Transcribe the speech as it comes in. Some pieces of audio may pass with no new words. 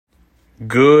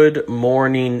Good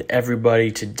morning, everybody.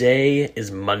 Today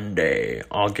is Monday,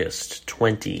 August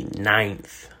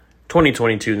 29th,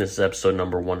 2022, and this is episode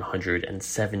number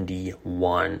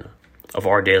 171 of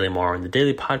Our Daily Marwen, the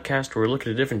daily podcast where we look at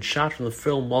a different shot from the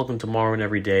film Welcome to Marwen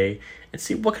every day and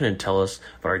see what can it tell us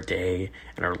about our day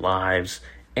and our lives.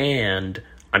 And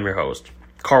I'm your host,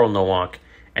 Carl Nowak,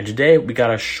 and today we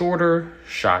got a shorter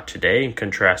shot today in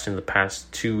contrasting the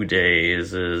past 2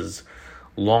 days is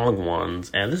long ones,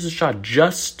 and this is shot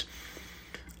just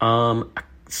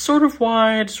sort of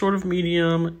wide, sort of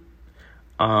medium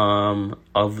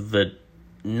of the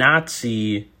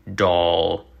Nazi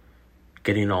doll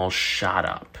getting all shot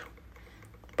up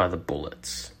by the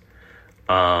bullets.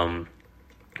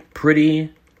 Pretty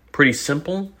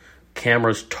simple.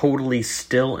 Camera's totally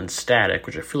still and static,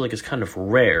 which I feel like is kind of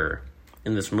rare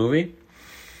in this movie.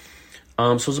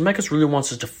 So Zemeckis really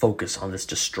wants us to focus on this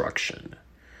destruction.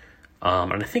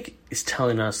 And I think it's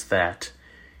telling us that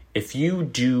if you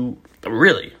do,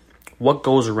 really, what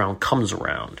goes around comes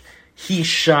around. He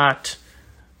shot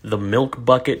the milk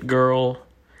bucket girl.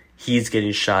 He's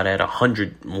getting shot at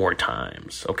 100 more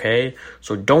times, okay?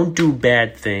 So don't do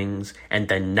bad things and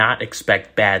then not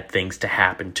expect bad things to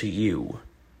happen to you.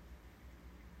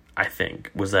 I think.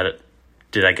 Was that it?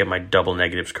 Did I get my double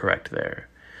negatives correct there?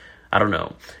 I don't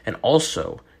know. And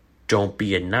also, don't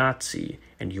be a Nazi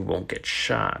and you won't get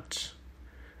shot.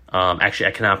 Actually,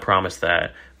 I cannot promise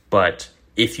that, but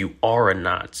if you are a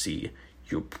Nazi,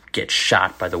 you'll get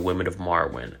shot by the women of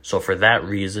Marwen. So for that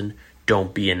reason,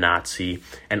 don't be a Nazi.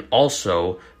 And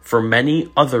also, for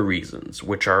many other reasons,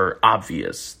 which are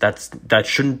obvious, that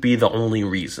shouldn't be the only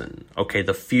reason. Okay,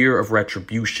 the fear of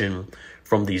retribution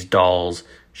from these dolls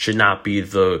should not be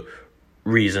the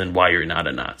reason why you're not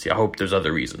a Nazi. I hope there's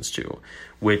other reasons too,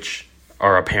 which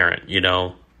are apparent,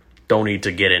 Don't need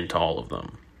to get into all of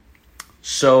them.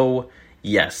 So,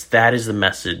 yes, that is the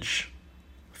message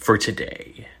for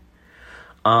today.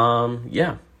 Hope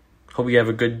you have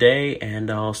a good day, and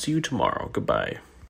I'll see you tomorrow. Goodbye.